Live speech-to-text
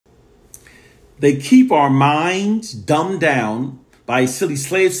They keep our minds dumbed down by a silly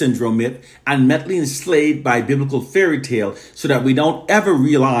slave syndrome myth and mentally enslaved by a biblical fairy tale so that we don't ever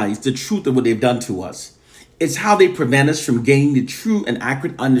realize the truth of what they've done to us. It's how they prevent us from gaining the true and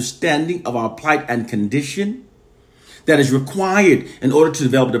accurate understanding of our plight and condition that is required in order to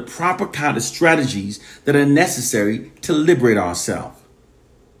develop the proper kind of strategies that are necessary to liberate ourselves.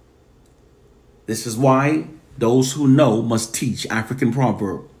 This is why those who know must teach African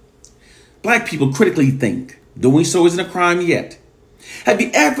proverb. Black people critically think. Doing so isn't a crime yet. Have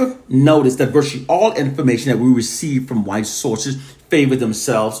you ever noticed that virtually all information that we receive from white sources favor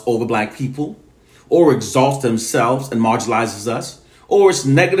themselves over black people, or exalts themselves and marginalizes us, or is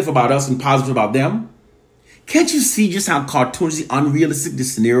negative about us and positive about them? Can't you see just how cartoonishly unrealistic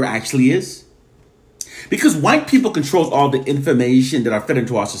this scenario actually is? Because white people control all the information that are fed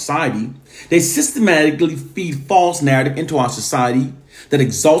into our society, they systematically feed false narrative into our society that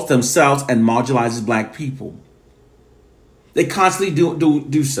exalts themselves and marginalizes black people. They constantly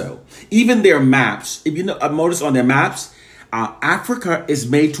do so. Even their maps, if you notice on their maps, Africa is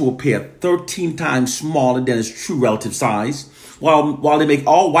made to appear 13 times smaller than its true relative size, while they make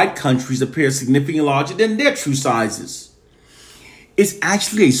all white countries appear significantly larger than their true sizes. It's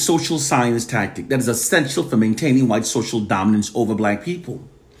actually a social science tactic that is essential for maintaining white social dominance over black people.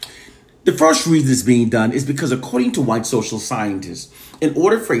 The first reason it's being done is because, according to white social scientists, in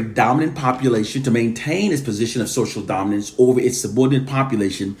order for a dominant population to maintain its position of social dominance over its subordinate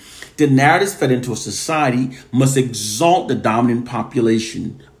population, the narratives fed into a society must exalt the dominant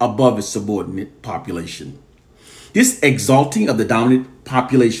population above its subordinate population. This exalting of the dominant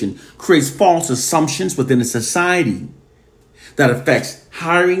population creates false assumptions within a society that affects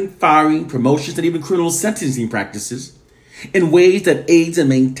hiring, firing, promotions, and even criminal sentencing practices in ways that aids in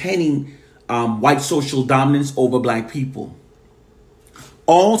maintaining white social dominance over black people.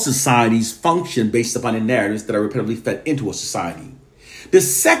 All societies function based upon the narratives that are repeatedly fed into a society. The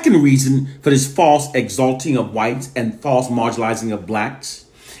second reason for this false exalting of whites and false marginalizing of blacks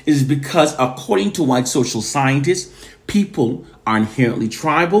is because, according to white social scientists, people are inherently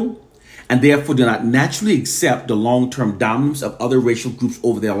tribal and therefore do not naturally accept the long-term dominance of other racial groups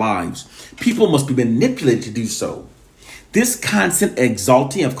over their lives. People must be manipulated to do so. This constant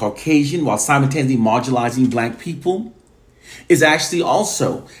exalting of Caucasian while simultaneously marginalizing black people is actually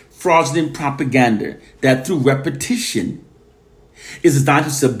also fraudulent propaganda that, through repetition, is designed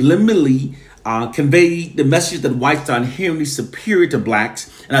to subliminally convey the message that whites are inherently superior to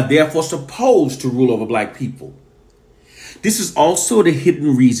blacks and are therefore supposed to rule over black people. This is also the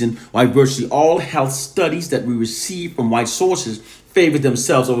hidden reason why virtually all health studies that we receive from white sources favor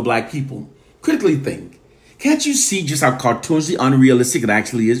themselves over black people. Critically think. Can't you see just how cartoonishly unrealistic it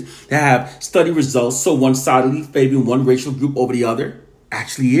actually is to have study results so one-sidedly favoring one racial group over the other?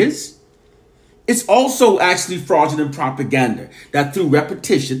 Actually is. It's also actually fraudulent propaganda that, through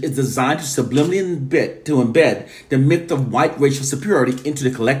repetition, is designed to subliminally embed the myth of white racial superiority into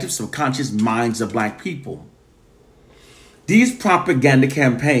the collective subconscious minds of black people. These propaganda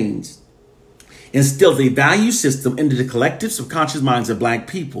campaigns instills a value system into the collective subconscious minds of black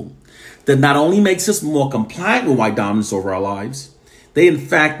people that not only makes us more compliant with white dominance over our lives, they in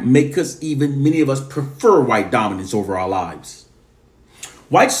fact make us, even many of us, prefer white dominance over our lives.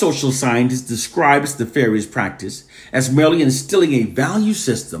 White social scientists describe this nefarious practice as merely instilling a value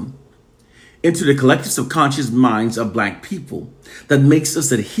system into the collective subconscious minds of black people that makes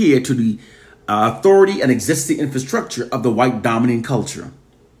us adhere to the authority and existing infrastructure of the white dominant culture.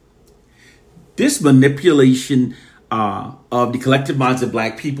 This manipulation of the collective minds of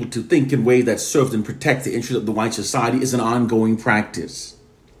black people to think in ways that serves and protects the interests of the white society is an ongoing practice.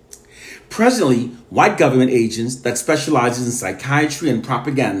 Presently, white government agents that specializes in psychiatry and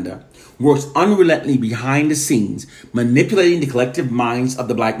propaganda works unrelentingly behind the scenes, manipulating the collective minds of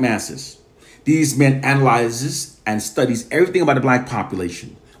the black masses. These men analyzes and studies everything about the black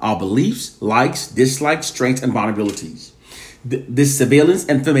population, our beliefs, likes, dislikes, strengths, and vulnerabilities. This surveillance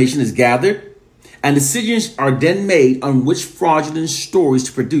information is gathered, and decisions are then made on which fraudulent stories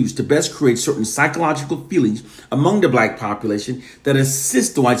to produce to best create certain psychological feelings among the black population that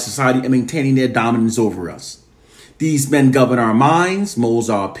assist the white society in maintaining their dominance over us. These men govern our minds, molds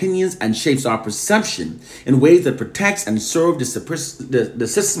our opinions, and shapes our perception in ways that protects and serve the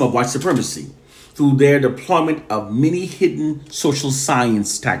system of white supremacy through their deployment of many hidden social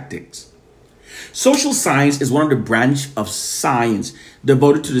science tactics. Social science is one of the branches of science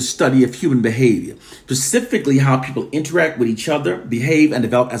devoted to the study of human behavior, specifically how people interact with each other, behave, and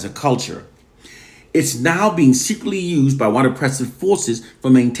develop as a culture. It's now being secretly used by white oppressive forces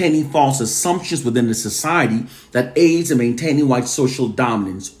for maintaining false assumptions within the society that aids in maintaining white social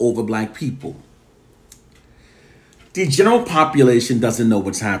dominance over black people. The general population doesn't know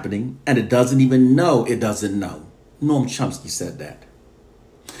what's happening, and it doesn't even know it doesn't know. Noam Chomsky said that.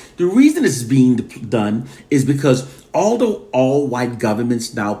 The reason this is being done is because although all white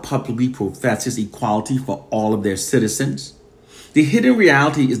governments now publicly professes equality for all of their citizens, the hidden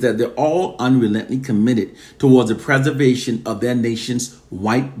reality is that they're all unrelentingly committed towards the preservation of their nation's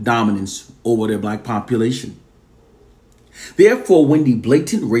white dominance over their black population. Therefore, when the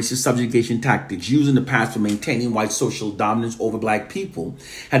blatant racist subjugation tactics used in the past for maintaining white social dominance over black people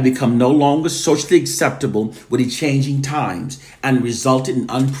had become no longer socially acceptable with the changing times and resulted in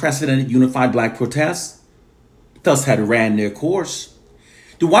unprecedented unified black protests, thus had ran their course,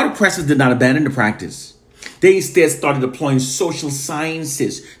 the white oppressors did not abandon the practice. They instead started deploying social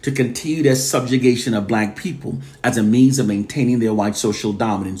sciences to continue their subjugation of black people as a means of maintaining their white social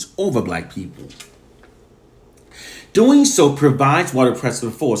dominance over black people. Doing so provides white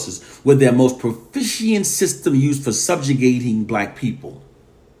oppressive forces with their most proficient system used for subjugating black people.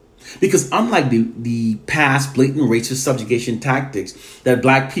 Because unlike the past blatant racist subjugation tactics that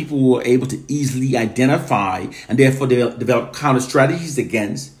black people were able to easily identify and therefore develop counter strategies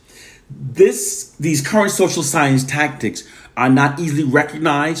against, these current social science tactics are not easily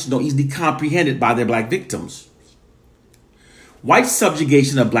recognized nor easily comprehended by their black victims. White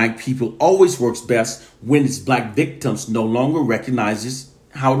subjugation of black people always works best when its black victims no longer recognizes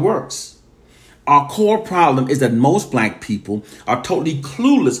how it works. Our core problem is that most black people are totally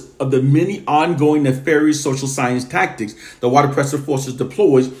clueless of the many ongoing nefarious social science tactics the white oppressive forces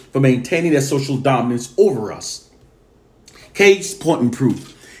deploys for maintaining their social dominance over us. Case, point, and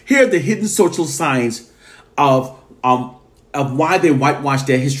proof. Here are the hidden social science of why they whitewash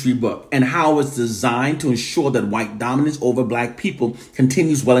their history book and how it's designed to ensure that white dominance over black people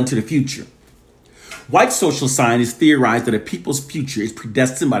continues well into the future. White social scientists theorize that a people's future is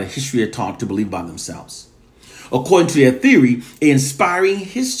predestined by the history they're taught to believe by themselves. According to their theory, an inspiring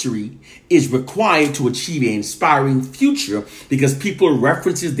history is required to achieve an inspiring future because people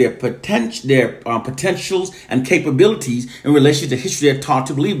references their potentials and capabilities in relation to history they're taught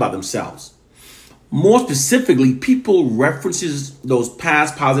to believe by themselves. More specifically, people references those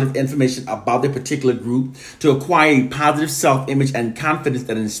past positive information about their particular group to acquire a positive self-image and confidence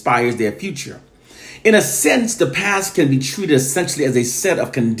that inspires their future. In a sense, the past can be treated essentially as a set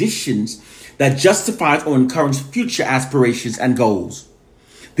of conditions that justifies or encourages future aspirations and goals.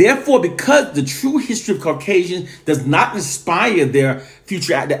 Therefore, because the true history of Caucasians does not inspire their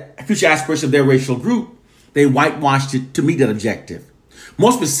future aspirations of their racial group, they whitewashed it to meet that objective.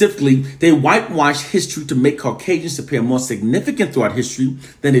 More specifically, they whitewash history to make Caucasians appear more significant throughout history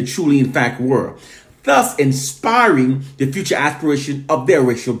than they truly in fact were, thus inspiring the future aspiration of their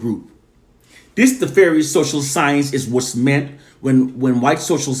racial group. This nefarious social science is what's meant when white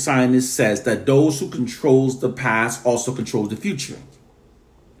social science says that those who controls the past also controls the future.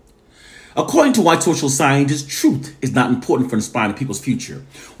 According to white social scientists, truth is not important for inspiring people's future.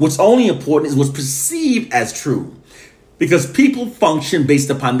 What's only important is what's perceived as true. Because people function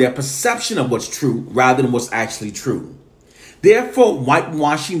based upon their perception of what's true rather than what's actually true. Therefore,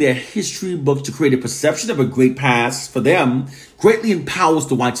 whitewashing their history books to create a perception of a great past for them greatly empowers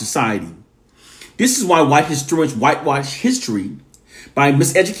the white society. This is why white historians whitewash history by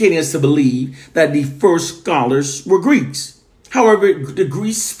miseducating us to believe that the first scholars were Greeks. However, the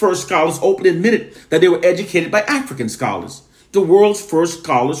Greeks' first scholars openly admitted that they were educated by African scholars. The world's first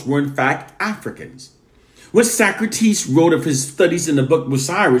scholars were in fact Africans. When Socrates wrote of his studies in the book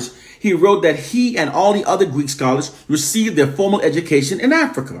Bucyrus, he wrote that he and all the other Greek scholars received their formal education in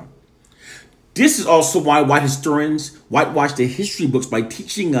Africa. This is also why white historians whitewash their history books by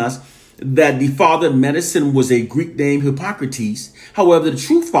teaching us that the father of medicine was a Greek named Hippocrates. However, the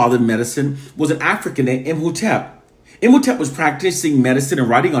true father of medicine was an African named Imhotep. Imhotep was practicing medicine and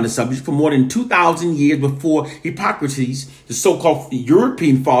writing on the subject for more than 2,000 years before Hippocrates, the so-called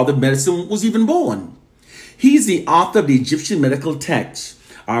European father of medicine, was even born. He's the author of the Egyptian medical text,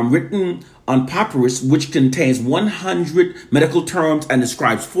 written on papyrus, which contains 100 medical terms and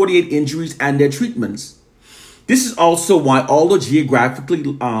describes 48 injuries and their treatments. This is also why, although geographically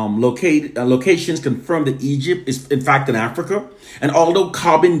locations confirm that Egypt is in fact in Africa, and although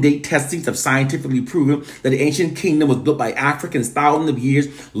carbon date testings have scientifically proven that the ancient kingdom was built by Africans thousands of years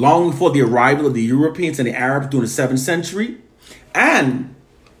long before the arrival of the Europeans and the Arabs during the 7th century, and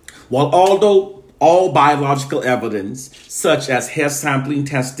although All biological evidence, such as hair sampling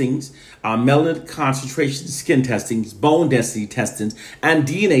testings, melanin concentration skin testings, bone density testings, and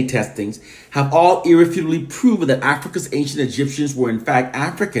DNA testings, have all irrefutably proven that Africa's ancient Egyptians were in fact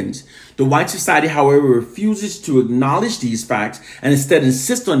Africans. The white society, however, refuses to acknowledge these facts and instead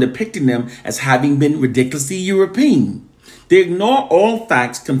insists on depicting them as having been ridiculously European. They ignore all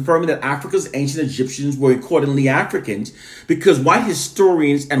facts confirming that Africa's ancient Egyptians were accordingly Africans because white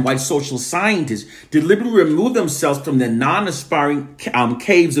historians and white social scientists deliberately remove themselves from the non-aspiring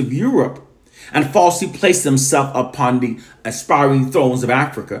caves of Europe and falsely place themselves upon the aspiring thrones of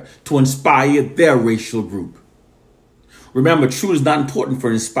Africa to inspire their racial group. Remember, truth is not important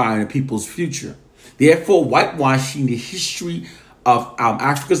for inspiring a people's future. Therefore, whitewashing the history of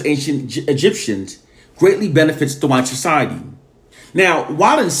Africa's ancient Egyptians greatly benefits the white society. Now,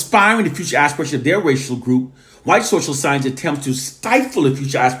 while inspiring the future aspiration of their racial group, white social science attempts to stifle the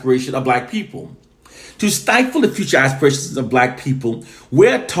future aspiration of black people. To stifle the future aspirations of black people,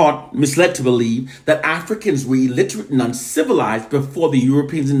 we're taught, misled to believe that Africans were illiterate and uncivilized before the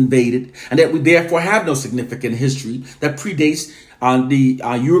Europeans invaded, and that we therefore have no significant history that predates the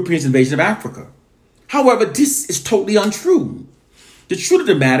Europeans' invasion of Africa. However, this is totally untrue. The truth of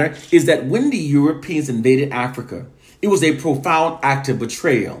the matter is that when the Europeans invaded Africa, it was a profound act of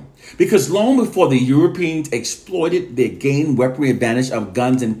betrayal. Because long before the Europeans exploited their gained weaponry advantage of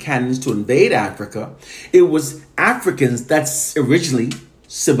guns and cannons to invade Africa, it was Africans that originally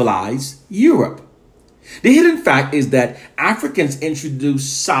civilized Europe. The hidden fact is that Africans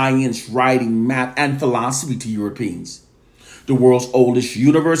introduced science, writing, math, and philosophy to Europeans. The world's oldest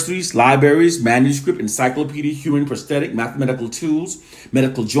universities, libraries, manuscript, encyclopedia, human prosthetic, mathematical tools,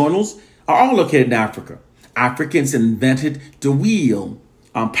 medical journals are all located in Africa. Africans invented the wheel,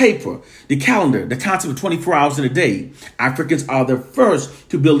 paper, the calendar, the concept of 24 hours in a day. Africans are the first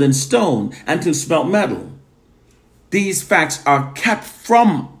to build in stone and to smelt metal. These facts are kept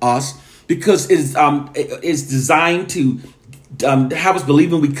from us because it's designed to have us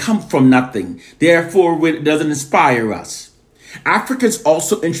believing we come from nothing. Therefore, it doesn't inspire us. Africans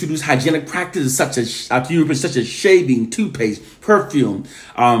also introduced hygienic practices such as shaving, toothpaste, perfume,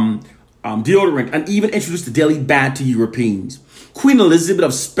 deodorant, and even introduced the daily bath to Europeans. Queen Elizabeth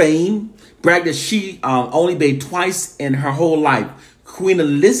of Spain bragged that she only bathed twice in her whole life. Queen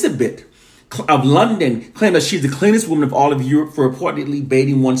Elizabeth of London claimed that she's the cleanest woman of all of Europe for reportedly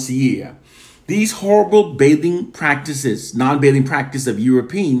bathing once a year. These horrible bathing practices, non-bathing practice of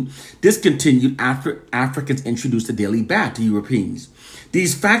Europeans, discontinued after Africans introduced the daily bath to Europeans.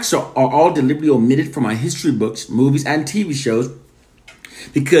 These facts are all deliberately omitted from our history books, movies, and TV shows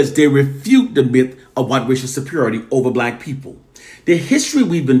because they refute the myth of white racial superiority over black people. The history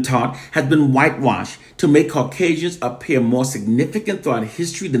we've been taught has been whitewashed to make Caucasians appear more significant throughout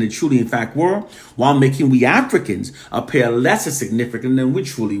history than they truly in fact were, while making we Africans appear lesser significant than we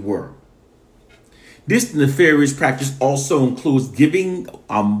truly were. This nefarious practice also includes giving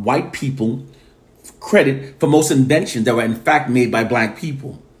white people credit for most inventions that were in fact made by black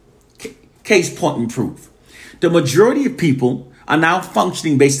people. Case point and proof. The majority of people are now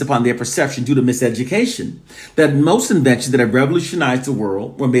functioning based upon their perception due to miseducation that most inventions that have revolutionized the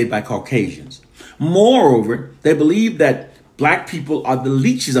world were made by Caucasians. Moreover, they believe that black people are the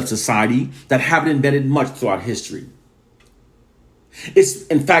leeches of society that haven't invented much throughout history. It's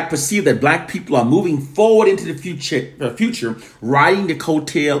in fact perceived that black people are moving forward into the future riding the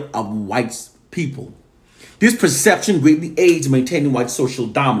coattail of white people. This perception greatly aids in maintaining white social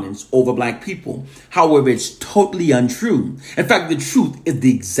dominance over black people. However, it's totally untrue. In fact, the truth is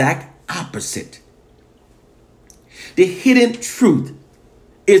the exact opposite. The hidden truth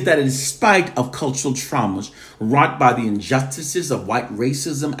is that in spite of cultural traumas wrought by the injustices of white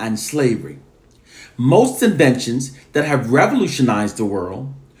racism and slavery, most inventions that have revolutionized the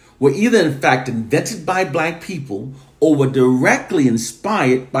world were either in fact invented by black people or were directly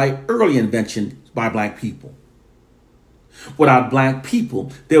inspired by early inventions by black people. Without black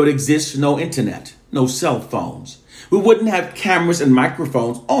people, there would exist no internet, no cell phones. We wouldn't have cameras and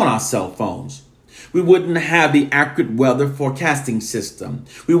microphones on our cell phones. We wouldn't have the accurate weather forecasting system.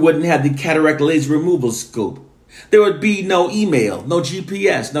 We wouldn't have the cataract laser removal scope. There would be no email, no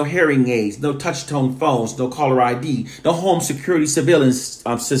GPS, no hearing aids, no touch-tone phones, no caller ID, no home security surveillance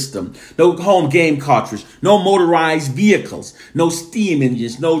system, no home game cartridge, no motorized vehicles, no steam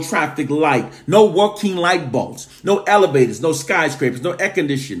engines, no traffic light, no working light bulbs, no elevators, no skyscrapers, no air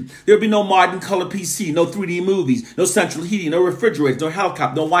conditioning. There would be no modern color PC, no 3D movies, no central heating, no refrigerators, no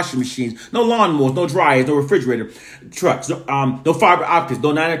helicopters, no washing machines, no lawnmowers, no dryers, no refrigerator trucks, no fiber optics,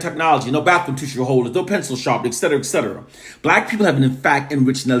 no nanotechnology, no bathroom tissue holders, no pencil sharpeners, etc., etc. Black people have, in fact,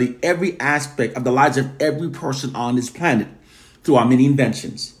 enriched nearly every aspect of the lives of every person on this planet through our many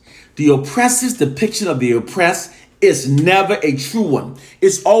inventions. The oppressor's depiction of the oppressed is never a true one.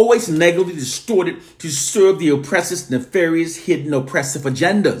 It's always negatively distorted to serve the oppressor's nefarious, hidden, oppressive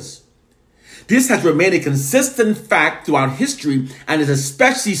agendas. This has remained a consistent fact throughout history and is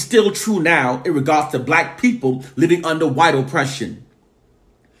especially still true now in regards to black people living under white oppression.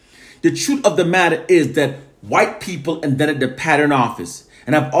 The truth of the matter is that white people invented the patent office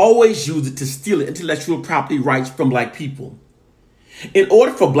and have always used it to steal intellectual property rights from black people. In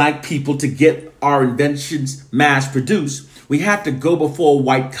order for black people to get our inventions mass produced, we have to go before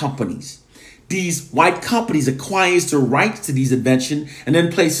white companies. These white companies acquires the rights to these inventions and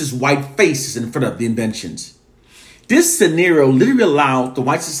then places white faces in front of the inventions. This scenario literally allows the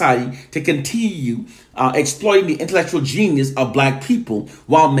white society to continue exploiting the intellectual genius of black people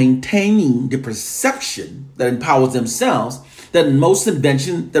while maintaining the perception that empowers themselves that most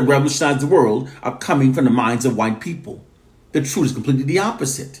inventions that revolutionize the world are coming from the minds of white people. The truth is completely the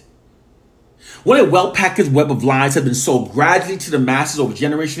opposite. When a well-packaged web of lies have been sold gradually to the masses over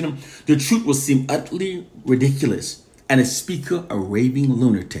generations, the truth will seem utterly ridiculous and a speaker a raving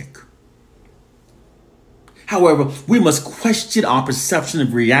lunatic. However, we must question our perception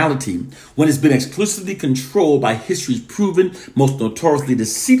of reality when it's been exclusively controlled by history's proven, most notoriously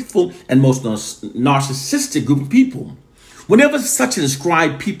deceitful, and most narcissistic group of people. Whenever such an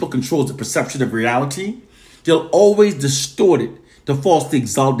ascribed people controls the perception of reality, they'll always distort it to falsely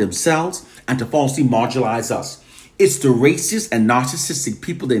exalt themselves and to falsely marginalize us. It's the racist and narcissistic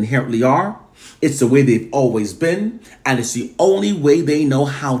people they inherently are. It's the way they've always been, and it's the only way they know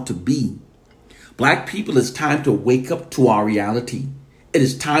how to be. Black people, it's time to wake up to our reality. It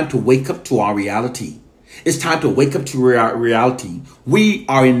is time to wake up to our reality. It's time to wake up to reality. We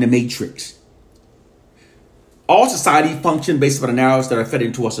are in the matrix. All society functions based on the narratives that are fed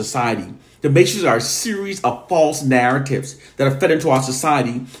into our society. The matrix are a series of false narratives that are fed into our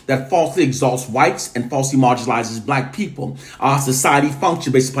society that falsely exalts whites and falsely marginalizes black people. Our society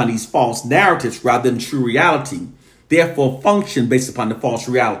functions based upon these false narratives rather than true reality. Therefore, function based upon the false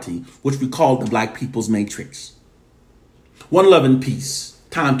reality, which we call the black people's matrix. One love and peace.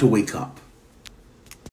 Time to wake up.